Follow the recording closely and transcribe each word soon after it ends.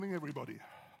morning, everybody.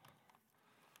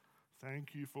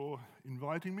 Thank you for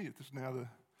inviting me. This is now the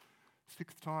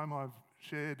sixth time I've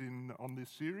shared on this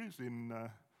series in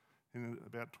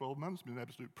about 12 months. It's been an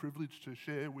absolute privilege to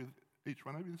share with each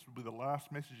one of you. This will be the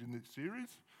last message in this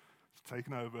series. It's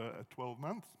taken over 12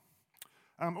 months.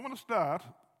 I want to start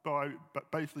by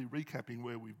basically recapping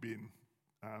where we've been,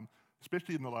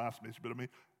 especially in the last message. But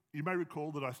you may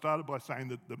recall that I started by saying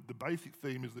that the basic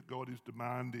theme is that God is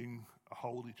demanding a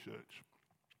holy church.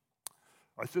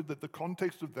 I said that the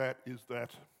context of that is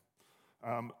that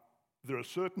there are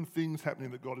certain things happening,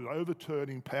 that God is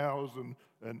overturning powers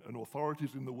and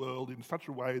authorities in the world in such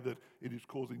a way that it is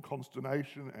causing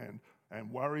consternation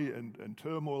and worry and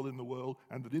turmoil in the world,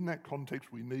 and that in that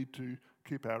context we need to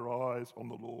keep our eyes on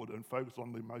the Lord and focus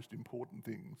on the most important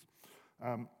things.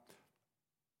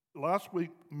 Last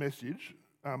week's message,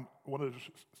 I wanted to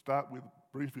start with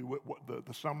briefly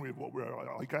the summary of what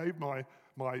I gave my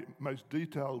most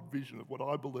detailed vision of what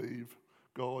I believe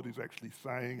God is actually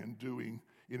saying and doing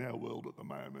in our world at the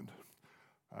moment.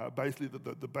 Basically,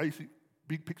 the basic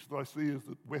big picture that I see is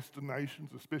that Western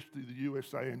nations, especially the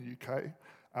USA and UK,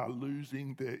 are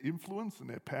losing their influence and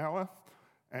their power,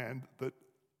 and that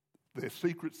their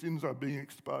secret sins are being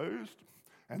exposed,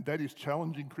 and that is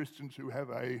challenging Christians who have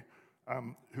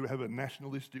a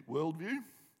nationalistic worldview,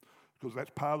 because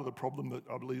that's part of the problem that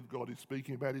I believe God is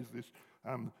speaking about, is this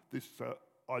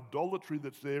idolatry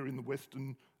that's there in the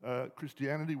Western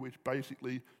Christianity, which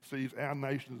basically sees our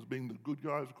nation as being the good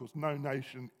guys. Of course, no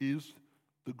nation is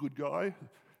the good guy.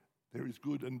 There is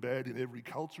good and bad in every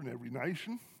culture and every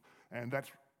nation, and that's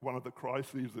one of the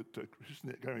crises that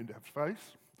Christians are going to have to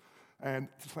face. And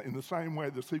in the same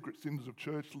way, the secret sins of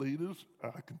church leaders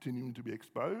are continuing to be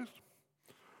exposed.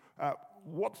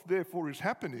 What therefore is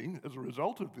happening as a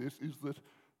result of this is that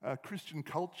Christian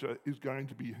culture is going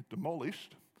to be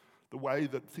demolished. The way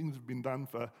that things have been done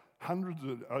for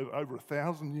over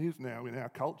 1,000 years now in our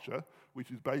culture, which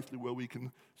is basically where we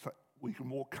can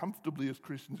walk comfortably as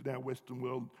Christians in our Western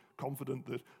world, confident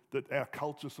that our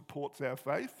culture supports our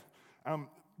faith.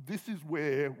 This is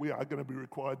where we are going to be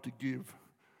required to give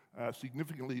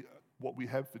significantly what we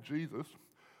have for Jesus.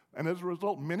 And as a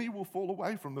result, many will fall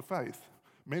away from the faith.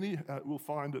 Many will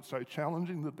find it so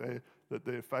challenging that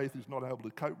their faith is not able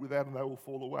to cope with that, and they will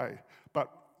fall away.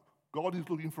 But God is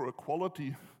looking for a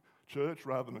quality church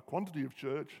rather than a quantity of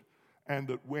church, and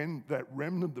that when that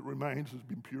remnant that remains has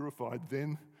been purified,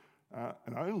 then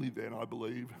and only then, I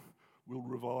believe, will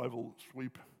revival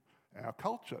sweep our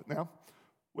culture. Now,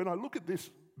 when I look at this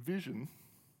vision,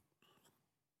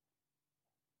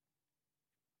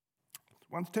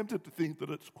 one's tempted to think that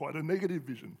it's quite a negative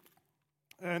vision.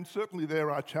 And certainly there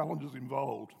are challenges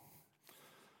involved.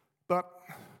 But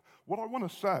what I want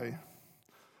to say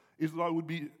is that I would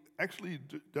be actually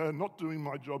not doing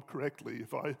my job correctly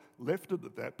if I left it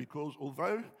at that, because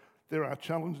although there are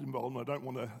challenges involved, and I don't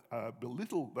want to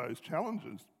belittle those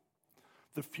challenges,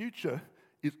 the future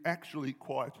is actually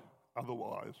quite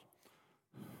otherwise.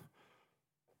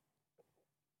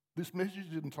 This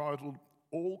message is entitled,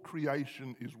 "All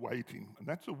Creation is Waiting," and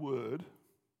that's a word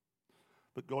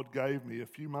that God gave me a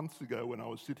few months ago when I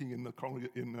was sitting in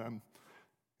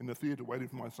the theatre waiting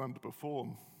for my son to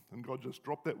perform. And God just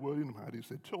dropped that word in my heart. He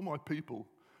said, "Tell my people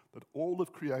that all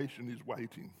of creation is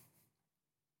waiting."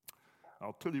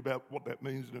 I'll tell you about what that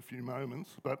means in a few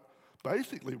moments. But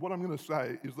basically what I'm going to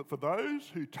say is that for those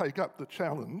who take up the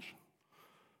challenge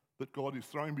that God is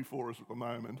throwing before us at the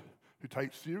moment, who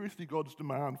take seriously God's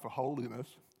demand for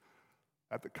holiness,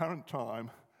 at the current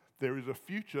time, there is a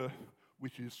future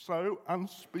which is so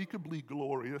unspeakably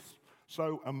glorious,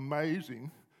 so amazing,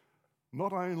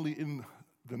 not only in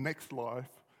the next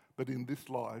life, but in this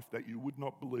life, that you would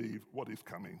not believe what is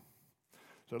coming.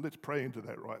 So let's pray into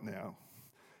that right now.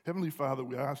 Heavenly Father,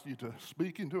 we ask you to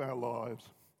speak into our lives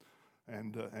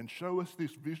and show us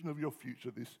this vision of your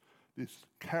future, this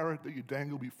carrot that you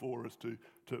dangle before us to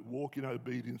walk in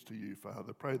obedience to you,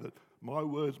 Father. Pray that my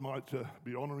words might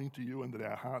be honouring to you, and that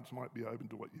our hearts might be open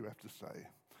to what you have to say.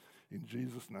 In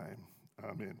Jesus' name,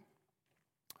 amen.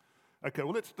 Okay,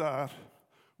 well, let's start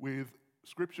with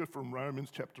scripture from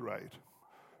Romans chapter 8.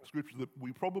 Scripture that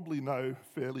we probably know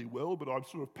fairly well, but I've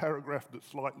sort of paragraphed it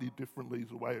slightly differently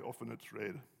the way often it's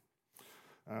read.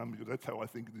 Because that's how I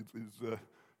think it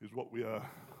is what we are.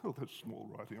 Oh, that's small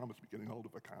writing. I must be getting old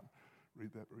if I can't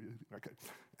read that very easily. Okay.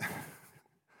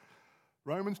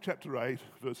 Romans chapter 8,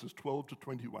 verses 12 to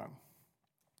 21.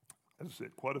 As I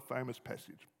said, quite a famous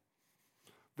passage.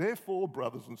 "Therefore,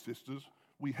 brothers and sisters,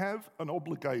 we have an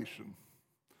obligation,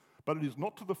 but it is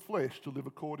not to the flesh to live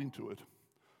according to it.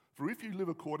 For if you live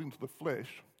according to the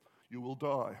flesh, you will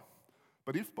die.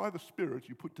 But if by the Spirit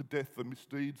you put to death the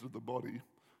misdeeds of the body,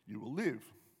 you will live.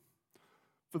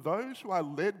 For those who are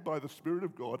led by the Spirit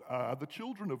of God are the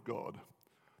children of God.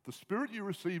 The Spirit you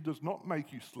receive does not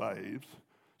make you slaves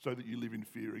so that you live in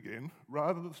fear again.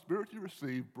 Rather, the Spirit you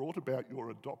received brought about your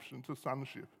adoption to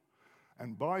sonship.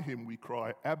 And by him we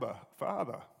cry, Abba,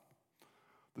 Father.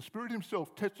 The Spirit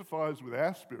himself testifies with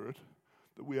our spirit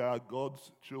that we are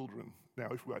God's children. Now,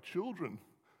 if we are children,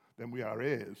 then we are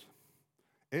heirs.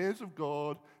 Heirs of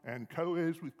God and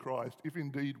co-heirs with Christ, if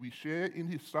indeed we share in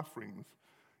his sufferings,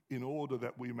 in order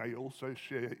that we may also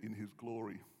share in his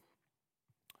glory.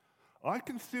 I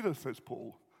consider, says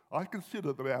Paul, I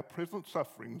consider that our present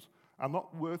sufferings are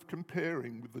not worth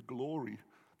comparing with the glory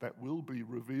that will be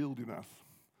revealed in us.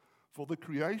 For the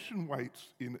creation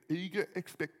waits in eager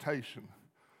expectation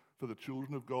for the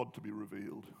children of God to be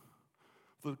revealed.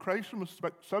 For the creation was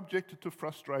subjected to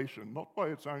frustration, not by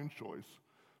its own choice,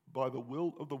 by the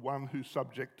will of the one who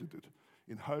subjected it,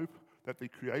 in hope that the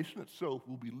creation itself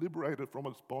will be liberated from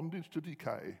its bondage to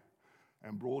decay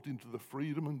and brought into the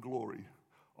freedom and glory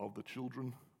of the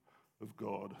children of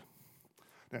God.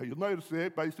 Now, you'll notice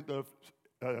there, basically,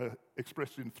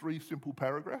 expressed in 3 simple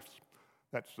paragraphs.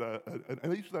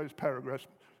 And each of those paragraphs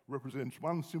represents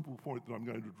one simple point that I'm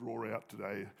going to draw out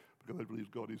today, because I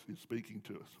believe God is speaking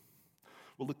to us.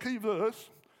 Well, the key verse,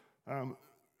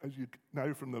 as you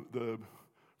know from the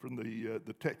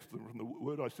text and from the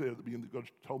word I said at the beginning that God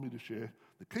told me to share,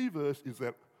 the key verse is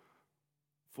that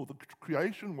for the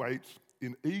creation waits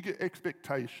in eager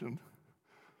expectation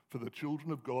for the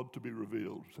children of God to be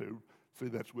revealed. So, see,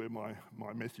 that's where my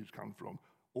message comes from.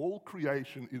 All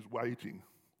creation is waiting.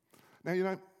 Now, you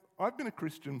know, I've been a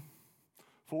Christian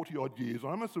 40-odd years.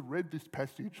 I must have read this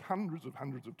passage hundreds of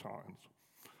times,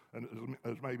 and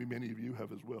as maybe many of you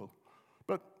have as well.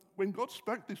 But when God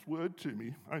spoke this word to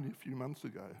me only a few months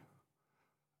ago,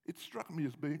 it struck me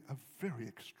as being a very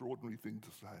extraordinary thing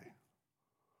to say.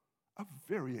 A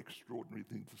very extraordinary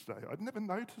thing to say. I'd never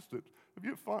noticed it. Have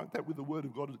you found that with the word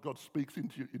of God, as God speaks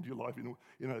into your life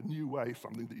in a new way,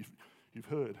 something that you've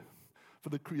heard? For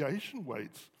the creation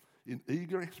waits in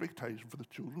eager expectation for the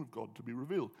children of God to be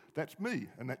revealed. That's me,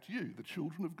 and that's you, the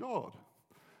children of God.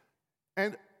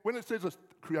 And when it says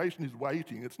creation is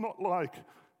waiting, it's not like,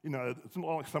 it's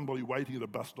not like somebody waiting at a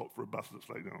bus stop for a bus that's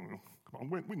like, oh, come on,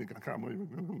 when are you going to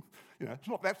come? It's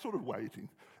not that sort of waiting.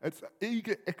 It's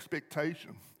eager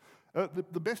expectation.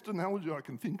 The best analogy I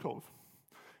can think of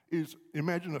is,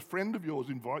 imagine a friend of yours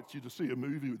invites you to see a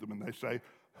movie with them, and they say,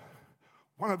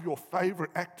 one of your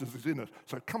favourite actors is in it,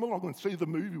 so come along and see the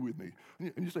movie with me.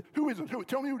 And you say, who is it?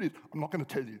 Tell me who it is. I'm not going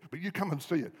to tell you, but you come and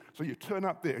see it. So you turn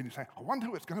up there and you say, I wonder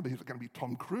who it's going to be. Is it going to be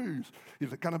Tom Cruise?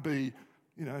 Is it going to be,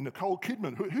 Nicole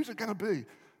Kidman? Who's it going to be?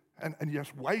 And you're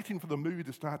just waiting for the movie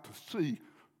to start to see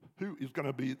who is going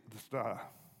to be the star.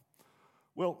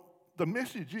 Well, the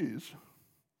message is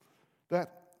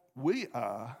that we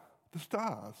are the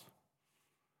stars.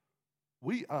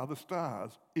 We are the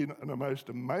stars in a most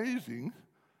amazing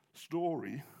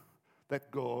story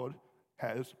that God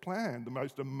has planned, the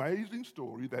most amazing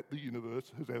story that the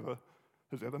universe has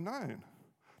ever known.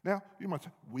 Now, you might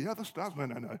say, we are the stars.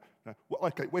 No. Well,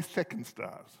 okay, we're second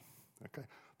stars. Okay,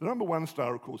 the number one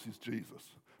star, of course, is Jesus,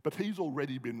 but he's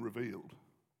already been revealed,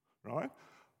 right?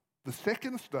 The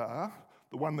second star,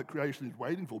 the one that creation is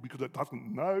waiting for because it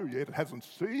doesn't know yet, it hasn't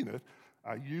seen it,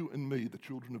 are you and me, the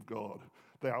children of God.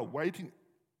 They are waiting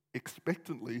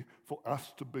expectantly for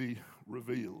us to be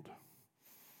revealed.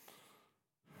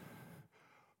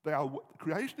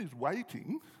 Creation is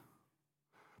waiting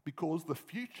because the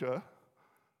future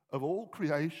of all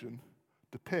creation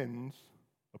depends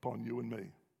upon you and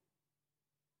me.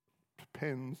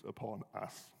 Depends upon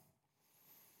us.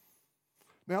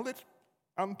 Now let's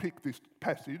unpick this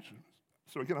passage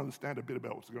so we can understand a bit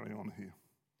about what's going on here.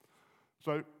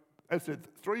 So, as I said,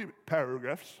 3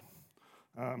 paragraphs.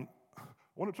 I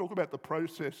want to talk about the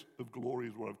process of glory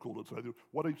is what I've called it. So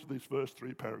what each of these first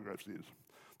 3 paragraphs is.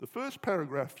 The first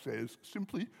paragraph says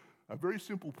simply, a very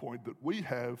simple point, that we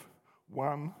have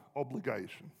one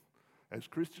obligation. As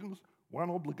Christians, one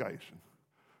obligation.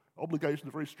 Obligation is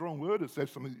a very strong word. It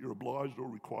says something that you're obliged or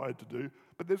required to do.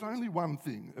 But there's only one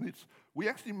thing, and we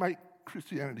actually make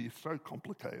Christianity so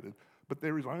complicated, but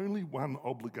there is only one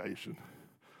obligation.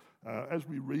 As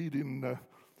we read in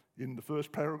the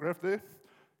first paragraph there,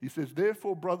 he says,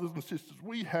 therefore, brothers and sisters,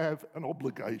 we have an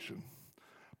obligation,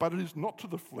 but it is not to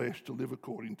the flesh to live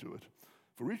according to it.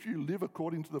 For if you live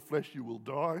according to the flesh, you will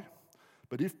die.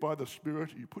 But if by the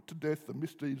Spirit you put to death the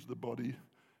misdeeds of the body,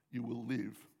 you will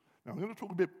live. Now, I'm going to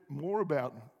talk a bit more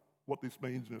about what this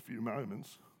means in a few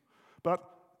moments, but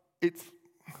it's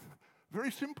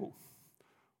very simple.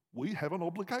 we have an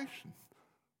obligation.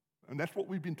 And that's what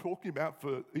we've been talking about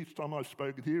for each time I've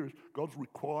spoken here, is God's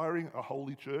requiring a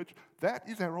holy church. That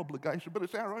is our obligation, but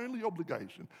it's our only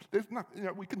obligation. There's nothing,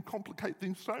 we can complicate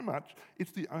things so much.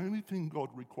 It's the only thing God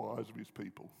requires of his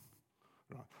people.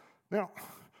 Right. Now,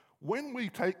 when we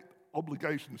take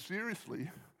obligation seriously,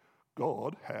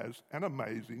 God has an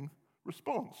amazing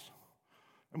response.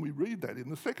 And we read that in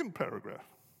the second paragraph.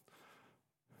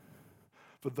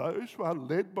 For those who are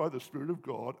led by the Spirit of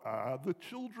God are the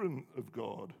children of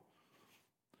God.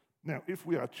 Now, if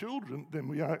we are children, then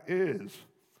we are heirs,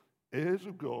 heirs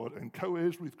of God and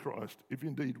co-heirs with Christ, if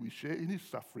indeed we share in his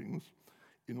sufferings,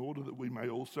 in order that we may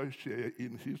also share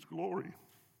in his glory.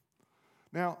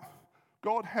 Now,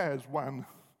 God has one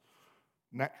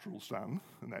natural son,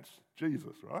 and that's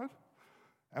Jesus, right?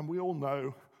 And we all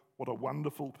know what a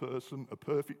wonderful person, a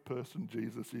perfect person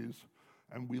Jesus is,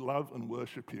 and we love and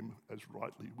worship him as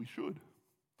rightly we should.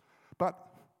 But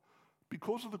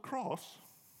because of the cross,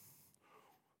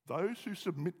 those who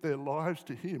submit their lives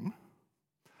to him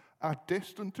are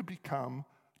destined to become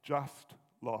just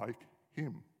like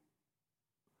him.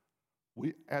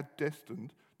 We are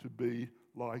destined to be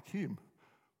like him.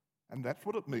 And that's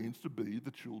what it means to be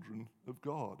the children of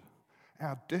God.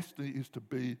 Our destiny is to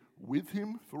be with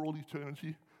him for all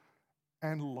eternity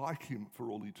and like him for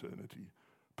all eternity.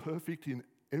 Perfect in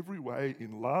every way,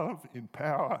 in love, in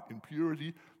power, in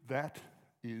purity. That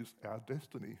is our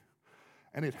destiny.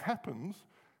 And it happens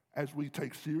as we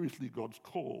take seriously God's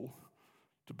call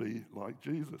to be like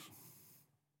Jesus.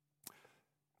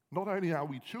 Not only are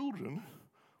we children,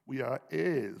 we are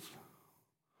heirs.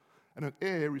 And an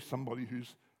heir is somebody who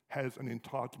has an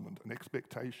entitlement, an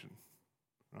expectation,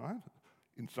 right?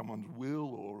 In someone's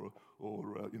will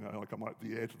or like I might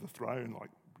be the heir to the throne, like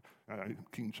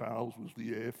King Charles was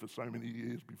the heir for so many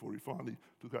years before he finally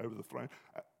took over the throne.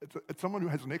 It's someone who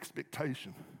has an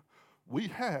expectation. We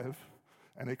have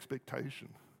an expectation.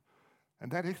 And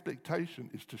that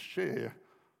expectation is to share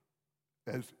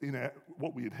as in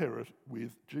what we inherit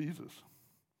with Jesus.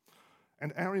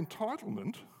 And our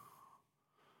entitlement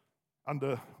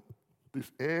under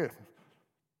this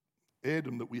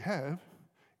heirdom that we have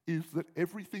is that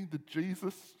everything that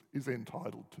Jesus is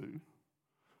entitled to,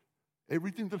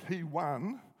 everything that he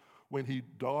won when he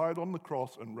died on the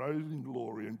cross and rose in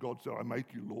glory and God said, I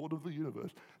make you Lord of the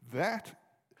universe, that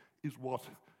is what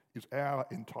is our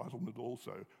entitlement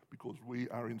also, because we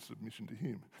are in submission to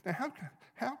him. Now,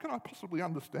 how can I possibly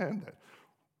understand that?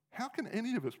 How can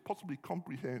any of us possibly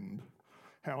comprehend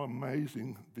how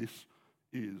amazing this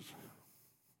is?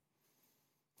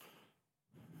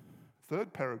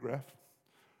 Third paragraph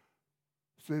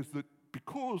says that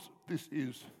because this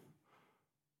is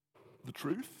the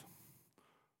truth,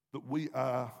 that we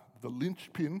are the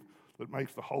linchpin that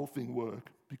makes the whole thing work,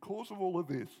 because of all of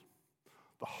this,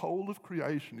 the whole of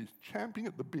creation is champing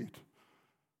at the bit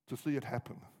to see it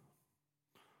happen.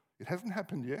 It hasn't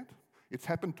happened yet. It's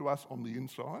happened to us on the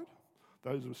inside,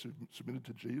 those who are submitted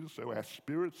to Jesus, so our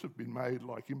spirits have been made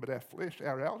like him, but our flesh,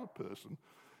 our outer person,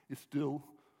 is still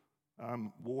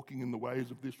walking in the ways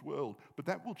of this world. But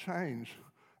that will change,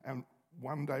 and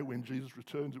one day when Jesus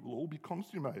returns, it will all be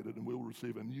consummated, and we'll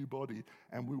receive a new body,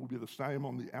 and we will be the same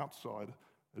on the outside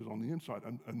as on the inside.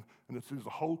 And it says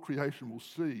the whole creation will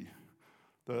see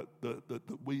that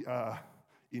we are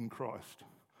in Christ.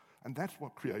 And that's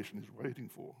what creation is waiting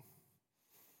for.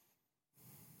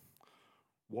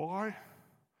 Why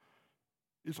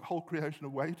is the whole creation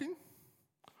awaiting?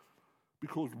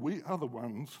 Because we are the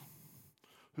ones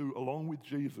who, along with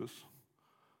Jesus,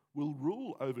 will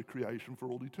rule over creation for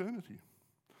all eternity.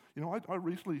 You know, I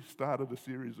recently started a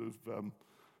series of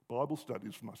Bible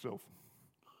studies for myself.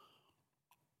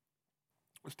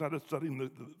 I started studying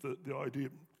the idea,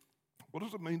 what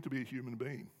does it mean to be a human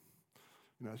being?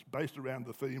 You know, it's based around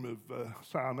the theme of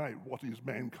Psalm 8, what is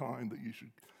mankind that you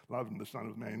should love him, the Son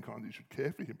of mankind that you should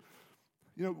care for him.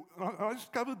 You know, I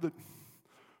discovered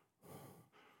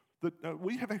that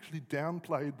we have actually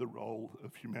downplayed the role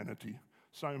of humanity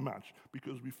so much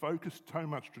because we focus so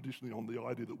much traditionally on the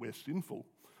idea that we're sinful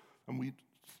and we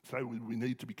say we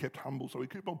need to be kept humble, so we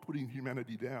keep on putting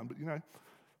humanity down. But, you know,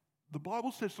 the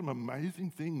Bible says some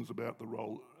amazing things about the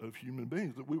role of human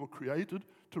beings, that we were created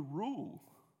to rule.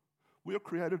 We are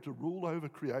created to rule over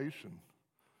creation,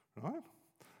 right?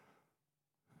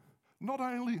 Not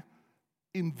only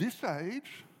in this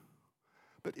age,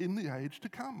 but in the age to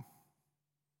come,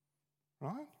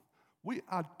 right? We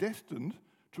are destined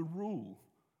to rule.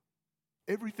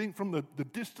 Everything from the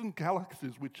distant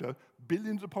galaxies, which are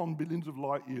billions upon billions of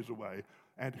light years away,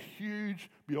 and huge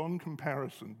beyond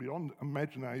comparison, beyond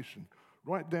imagination,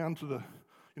 right down to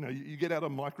you get out a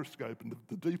microscope, and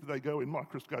the deeper they go in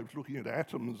microscopes looking at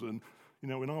atoms, and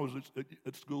when I was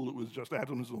at school, it was just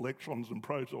atoms and electrons and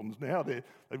protons. Now they've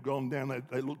gone down,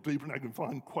 they look deeper, and they can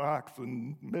find quarks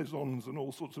and mesons and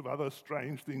all sorts of other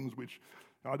strange things which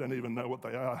I don't even know what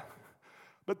they are.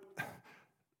 But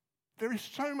there is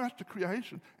so much to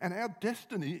creation, and our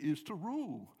destiny is to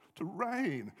rule, to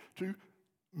reign, to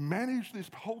manage this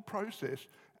whole process,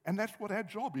 and that's what our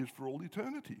job is for all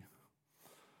eternity.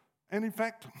 And in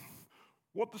fact,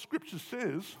 what the scripture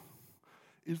says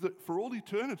is that for all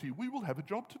eternity, we will have a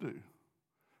job to do.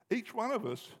 Each one of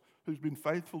us who's been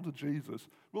faithful to Jesus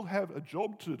will have a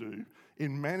job to do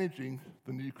in managing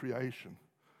the new creation.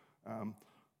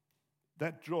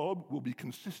 That job will be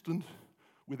consistent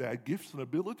with our gifts and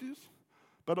abilities,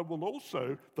 but it will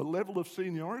also, the level of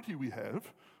seniority we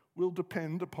have, will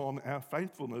depend upon our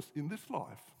faithfulness in this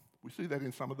life. We see that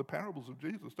in some of the parables of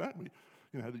Jesus, don't we?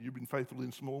 That you've been faithful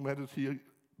in small matters here,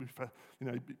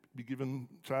 be given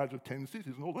charge of 10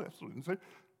 cities and all that sort of thing.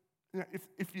 So,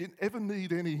 if you ever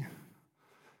need any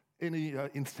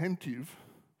incentive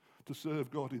to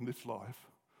serve God in this life,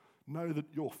 know that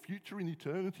your future in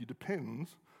eternity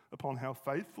depends upon how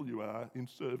faithful you are in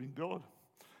serving God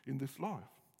in this life.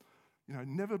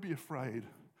 Never be afraid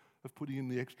of putting in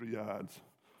the extra yards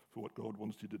for what God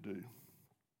wants you to do.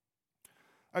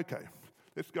 Okay,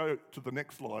 let's go to the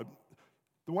next slide.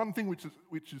 The one thing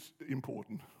which is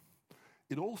important,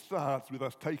 it all starts with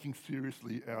us taking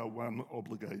seriously our one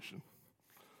obligation.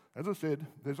 As I said,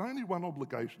 there's only one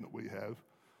obligation that we have,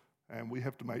 and we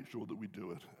have to make sure that we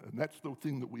do it. And that's the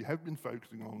thing that we have been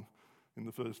focusing on in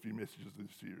the first few messages of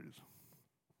this series.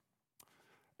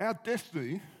 Our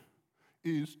destiny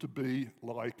is to be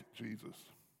like Jesus,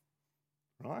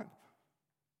 right?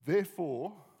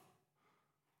 Therefore,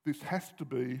 this has to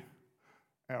be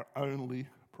our only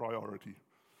priority.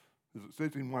 As it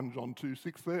says in 1 John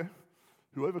 2:6 there,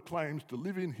 whoever claims to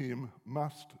live in him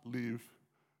must live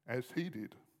as he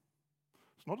did.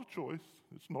 It's not a choice,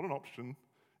 it's not an option,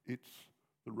 it's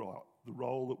the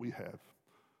role that we have.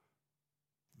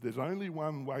 There's only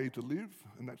one way to live,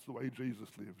 and that's the way Jesus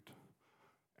lived.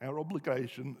 Our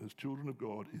obligation as children of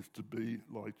God is to be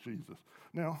like Jesus.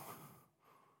 Now,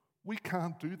 we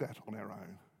can't do that on our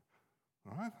own,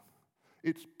 right?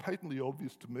 It's patently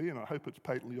obvious to me, and I hope it's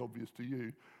patently obvious to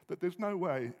you, that there's no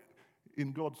way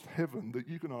in God's heaven that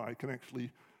you and I can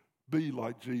actually be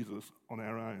like Jesus on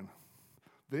our own.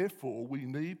 Therefore, we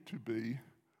need to be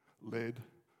led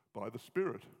by the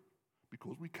Spirit,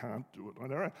 because we can't do it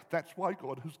on our own. That's why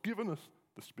God has given us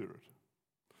the Spirit,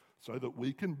 so that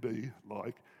we can be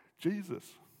like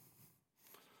Jesus.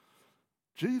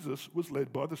 Jesus was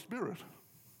led by the Spirit.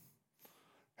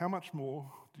 How much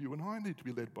more do you and I need to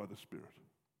be led by the Spirit?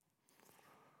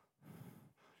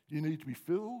 You need to be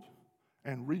filled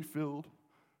and refilled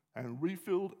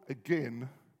again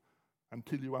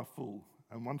until you are full.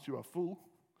 And once you are full,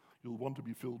 you'll want to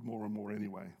be filled more and more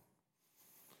anyway.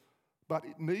 But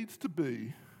it needs to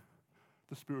be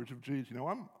the Spirit of Jesus.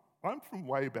 I'm from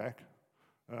way back,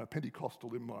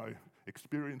 Pentecostal in my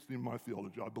experience and in my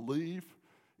theology. I believe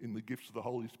in the gifts of the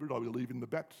Holy Spirit. I believe in the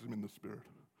baptism in the Spirit.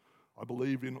 I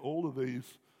believe in all of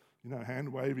these,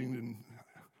 hand waving and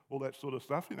all that sort of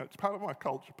stuff. It's part of my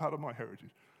culture, part of my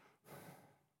heritage.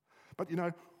 But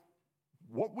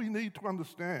what we need to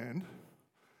understand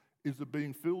is that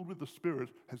being filled with the Spirit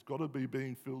has got to be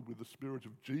being filled with the Spirit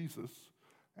of Jesus,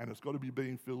 and it's got to be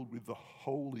being filled with the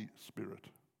Holy Spirit.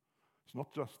 It's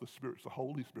not just the Spirit, it's the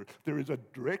Holy Spirit. There is a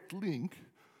direct link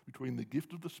between the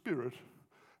gift of the Spirit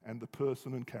and the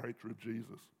person and character of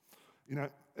Jesus. As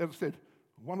I said,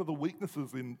 one of the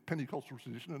weaknesses in Pentecostal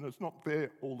tradition, and it's not there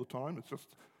all the time, it's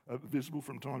just visible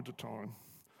from time to time,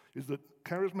 is that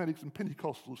charismatics and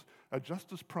Pentecostals are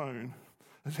just as prone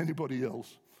as anybody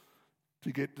else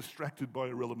to get distracted by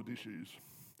irrelevant issues.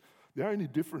 The only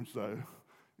difference, though,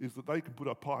 is that they can put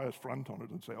a pious front on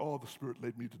it and say, the Spirit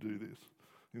led me to do this.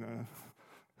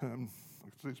 I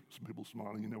see some people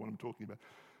smiling, you know what I'm talking about.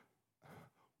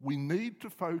 We need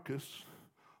to focus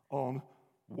on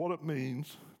what it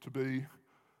means to be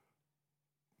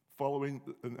following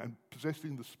and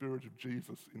possessing the Spirit of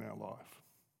Jesus in our life,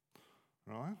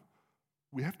 right?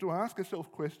 We have to ask ourselves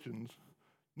questions,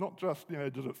 not just,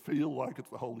 does it feel like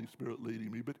it's the Holy Spirit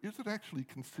leading me, but is it actually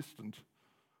consistent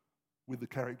with the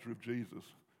character of Jesus?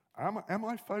 Am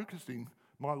I focusing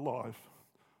my life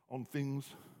on things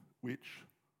which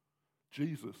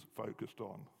Jesus focused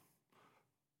on?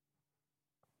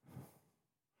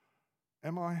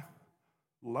 Am I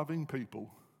loving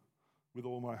people with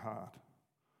all my heart?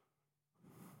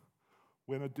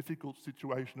 When a difficult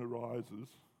situation arises,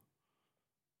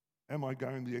 am I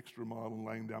going the extra mile and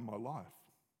laying down my life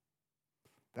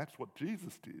That's what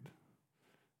Jesus did.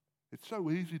 It's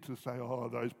so easy to say, oh,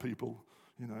 those people,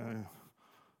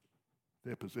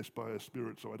 they're possessed by a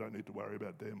spirit, so I don't need to worry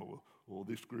about them, or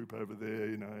this group over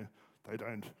there, they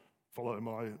don't follow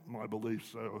my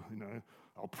beliefs, so,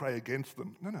 I'll pray against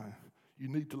them. No, you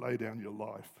need to lay down your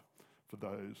life for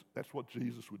those. That's what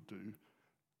Jesus would do,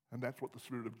 and that's what the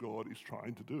Spirit of God is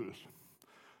trying to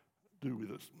do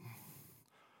with us.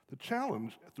 The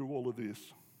challenge through all of this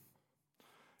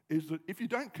is that if you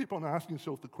don't keep on asking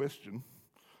yourself the question,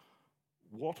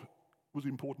 what was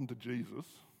important to Jesus?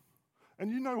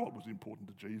 And you know what was important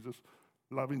to Jesus: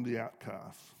 loving the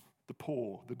outcasts, the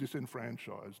poor, the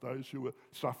disenfranchised, those who were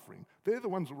suffering. They're the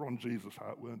ones that were on Jesus'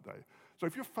 heart, weren't they? So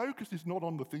if your focus is not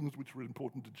on the things which were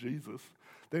important to Jesus,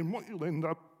 then what you'll end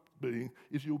up being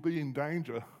is you'll be in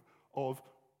danger of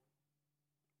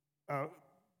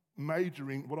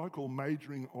majoring, what I call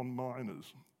majoring on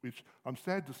minors, which I'm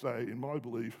sad to say, in my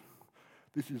belief,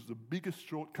 this is the biggest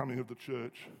shortcoming of the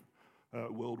church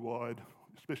worldwide,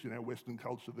 especially in our Western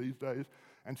culture these days,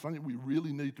 and something we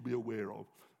really need to be aware of.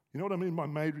 You know what I mean by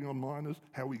majoring on minors?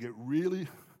 How we get really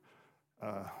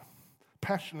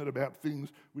passionate about things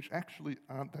which actually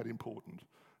aren't that important,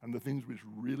 and the things which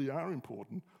really are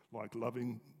important, like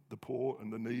loving the poor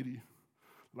and the needy,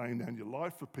 laying down your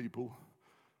life for people,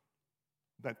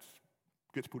 that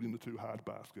gets put in the too hard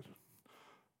basket.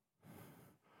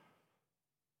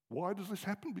 Why does this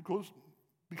happen? Because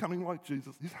becoming like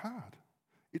Jesus is hard.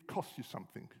 It costs you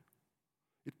something.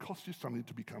 It costs you something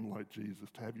to become like Jesus,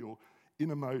 to have your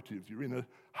inner motives, your inner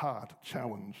heart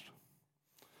challenged.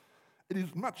 It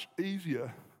is much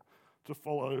easier to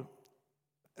follow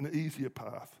an easier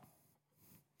path.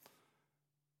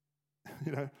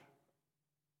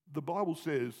 The Bible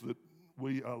says that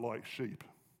we are like sheep.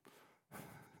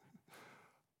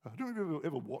 Don't you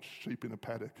ever watch sheep in a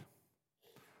paddock?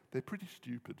 They're pretty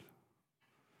stupid.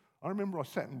 I remember I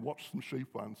sat and watched some sheep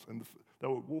once, and they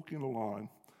were walking in a line,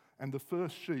 and the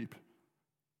first sheep,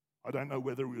 I don't know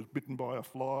whether it was bitten by a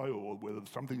fly or whether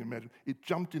something imagined, it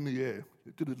jumped in the air.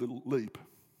 It did a little leap.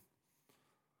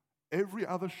 Every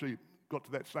other sheep got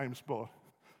to that same spot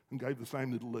and gave the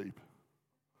same little leap.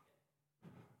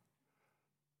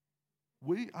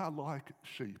 We are like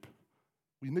sheep.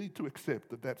 We need to accept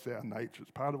that that's our nature.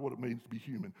 It's part of what it means to be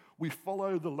human. We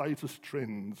follow the latest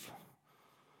trends.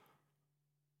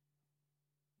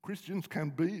 Christians can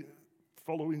be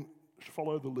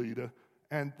follow the leader,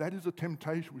 and that is a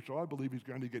temptation which I believe is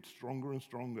going to get stronger and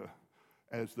stronger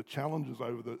as the challenges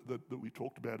over that we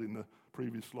talked about in the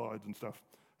previous slides and stuff,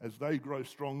 as they grow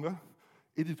stronger,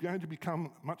 it is going to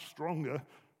become much stronger,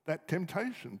 that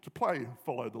temptation to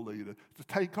follow the leader, to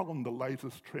take on the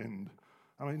latest trend.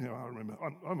 I mean, I remember,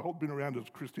 I've been around as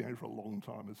Christianity for a long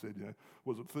time. I said,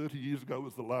 was it 30 years ago it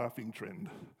was the laughing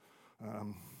trend?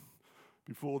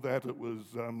 Before that it was,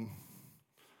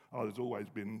 there's always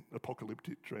been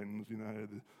apocalyptic trends,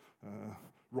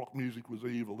 rock music was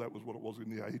evil, that was what it was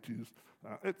in the 80s.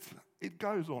 It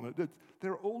goes on.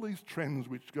 There are all these trends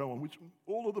which go on, which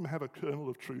all of them have a kernel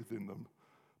of truth in them.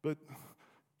 But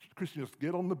Christians,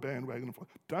 get on the bandwagon and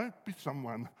don't be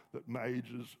someone that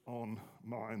majors on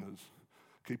minors.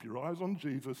 Keep your eyes on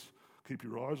Jesus. Keep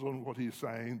your eyes on what he's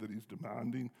saying, that he's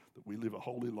demanding that we live a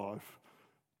holy life,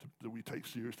 that we take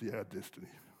seriously our destiny.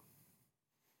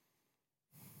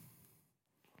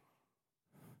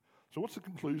 So what's the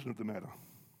conclusion of the matter?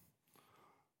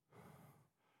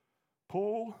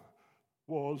 Paul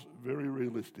was very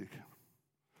realistic.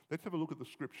 Let's have a look at the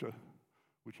scripture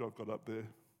which I've got up there.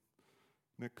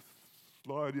 Next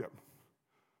slide, yeah.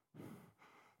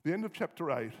 The end of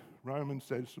chapter 8, Romans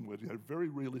says some words, very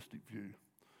realistic view.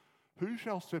 Who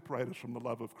shall separate us from the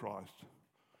love of Christ?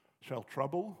 Shall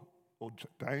trouble or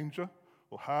danger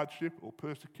or hardship or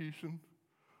persecution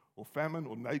or famine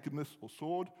or nakedness or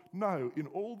sword? No, in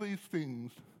all these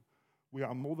things we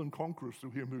are more than conquerors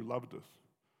through him who loved us.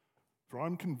 For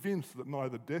I'm convinced that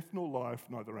neither death nor life,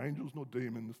 neither angels nor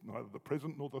demons, neither the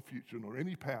present nor the future, nor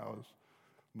any powers,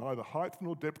 neither height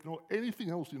nor depth nor anything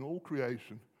else in all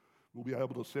creation will be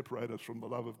able to separate us from the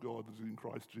love of God that is in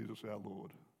Christ Jesus our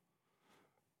Lord.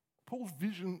 Paul's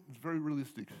vision is very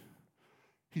realistic.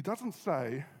 He doesn't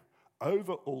say,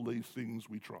 over all these things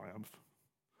we triumph,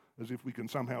 as if we can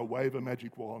somehow wave a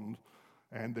magic wand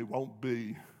and there won't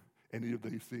be any of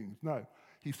these things. No,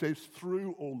 he says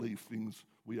through all these things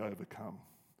we overcome.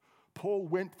 Paul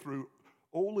went through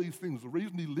all these things. The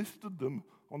reason he listed them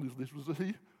on his list was that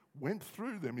he went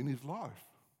through them in his life.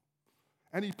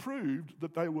 And he proved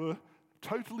that they were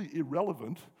totally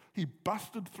irrelevant. He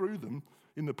busted through them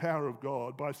in the power of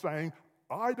God by saying,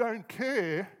 I don't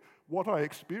care what I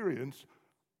experience,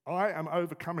 I am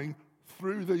overcoming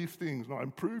through these things, and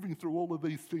I'm proving through all of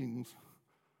these things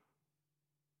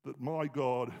that my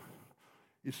God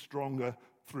is stronger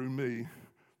through me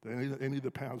than any of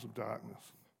the powers of darkness.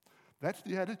 That's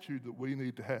the attitude that we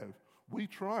need to have. We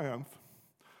triumph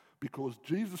because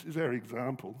Jesus is our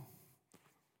example,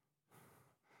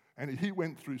 and he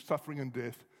went through suffering and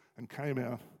death and came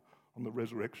out on the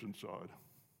resurrection side.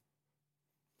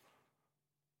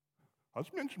 I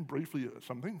just mentioned briefly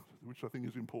something which I think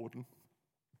is important.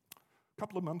 A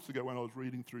couple of months ago when I was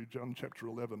reading through John chapter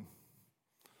 11,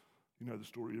 you know the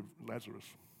story of Lazarus.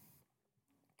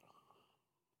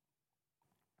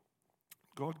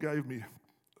 God gave me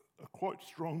a quite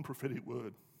strong prophetic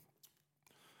word.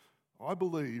 I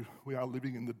believe we are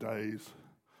living in the days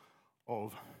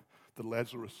of the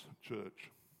Lazarus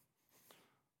church.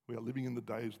 We are living in the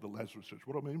days of the Lazarus church.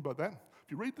 What do I mean by that?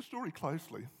 If you read the story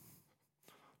closely,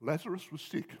 Lazarus was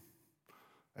sick.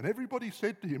 And everybody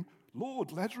said to him,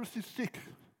 Lord, Lazarus is sick.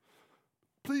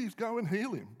 Please go and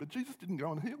heal him. But Jesus didn't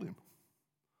go and heal him.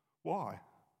 Why?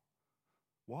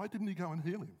 Why didn't he go and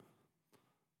heal him?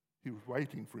 He was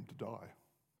waiting for him to die.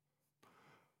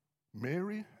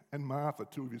 Mary and Martha,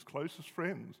 two of his closest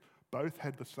friends, both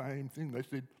had the same thing. They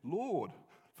said, Lord,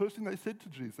 first thing they said to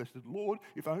Jesus, they said, Lord,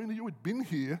 if only you had been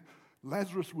here,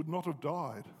 Lazarus would not have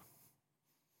died.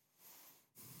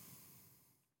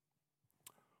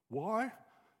 Why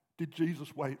did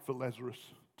Jesus wait for Lazarus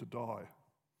to die?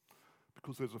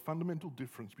 Because there's a fundamental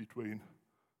difference between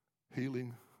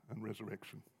healing and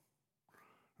resurrection.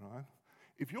 Right?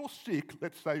 If you're sick,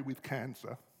 let's say with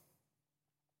cancer,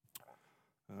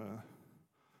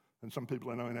 and some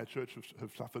people I know in our church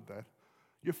have suffered that,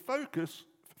 your focus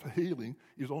for healing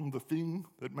is on the thing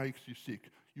that makes you sick.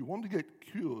 You want to get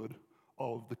cured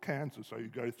of the cancer, so you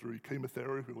go through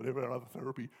chemotherapy, whatever other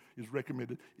therapy is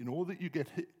recommended, in order that you get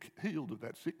healed of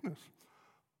that sickness.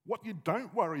 What you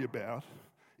don't worry about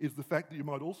is the fact that you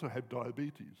might also have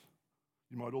diabetes.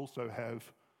 You might also have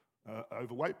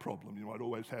overweight problem. You might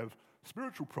always have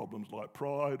spiritual problems like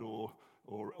pride or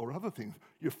other things.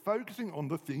 You're focusing on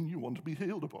the thing you want to be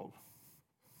healed of.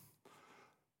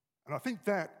 And I think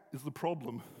that is the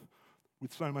problem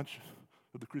with so much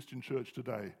of the Christian church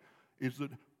today, is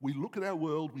that we look at our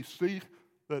world, we see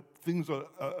that things are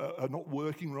not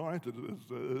working right.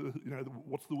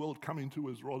 What's the world coming to,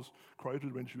 as Roz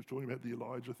quoted when she was talking about the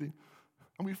Elijah thing.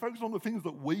 And we focus on the things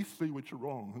that we see which are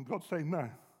wrong. And God's saying, no,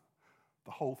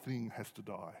 the whole thing has to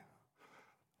die.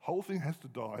 The whole thing has to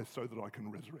die so that I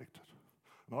can resurrect it.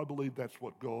 And I believe that's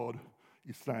what God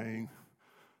is saying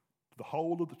to the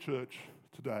whole of the church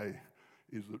today,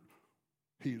 is that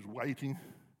he is waiting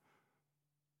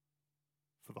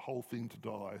for the whole thing to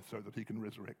die so that he can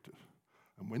resurrect it.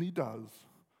 And when he does,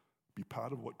 be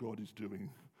part of what God is doing,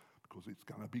 because it's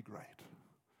going to be great.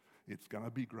 It's going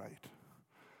to be great.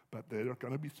 But there are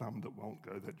going to be some that won't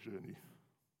go that journey.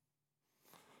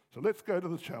 So let's go to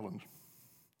the challenge.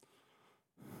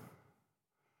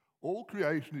 All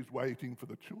creation is waiting for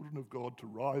the children of God to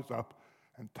rise up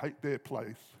and take their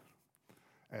place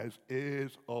as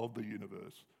heirs of the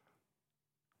universe.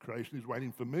 Creation is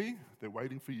waiting for me, they're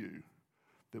waiting for you.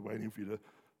 They're waiting for you to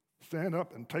stand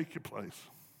up and take your place.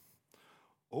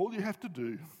 All you have to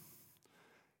do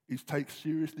is take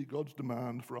seriously God's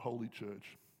demand for a holy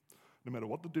church, no matter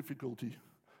what the difficulty,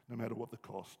 no matter what the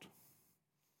cost.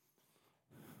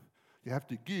 You have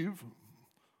to give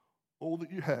all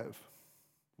that you have.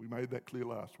 We made that clear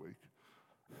last week.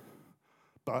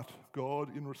 But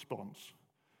God, in response,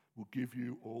 will give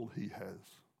you all he has,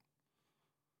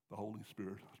 the Holy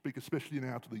Spirit. I speak especially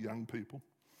now to the young people.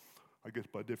 I guess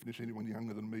by definition, anyone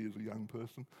younger than me is a young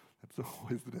person. That's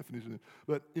always the definition.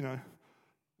 But,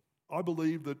 I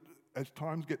believe that as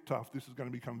times get tough, this is going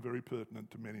to become very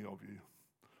pertinent to many of you.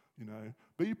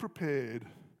 Be prepared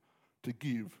to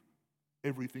give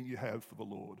everything you have for the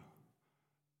Lord.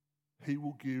 He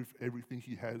will give everything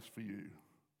he has for you.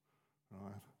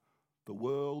 Right? The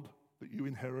world that you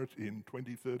inherit in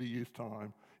 20, 30 years'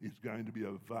 time is going to be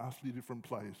a vastly different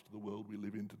place to the world we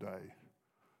live in today.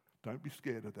 Don't be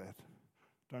scared of that.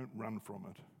 Don't run from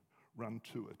it. Run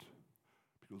to it.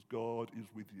 Because God is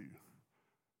with you.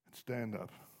 And stand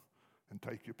up and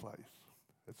take your place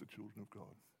as the children of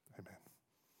God. Amen.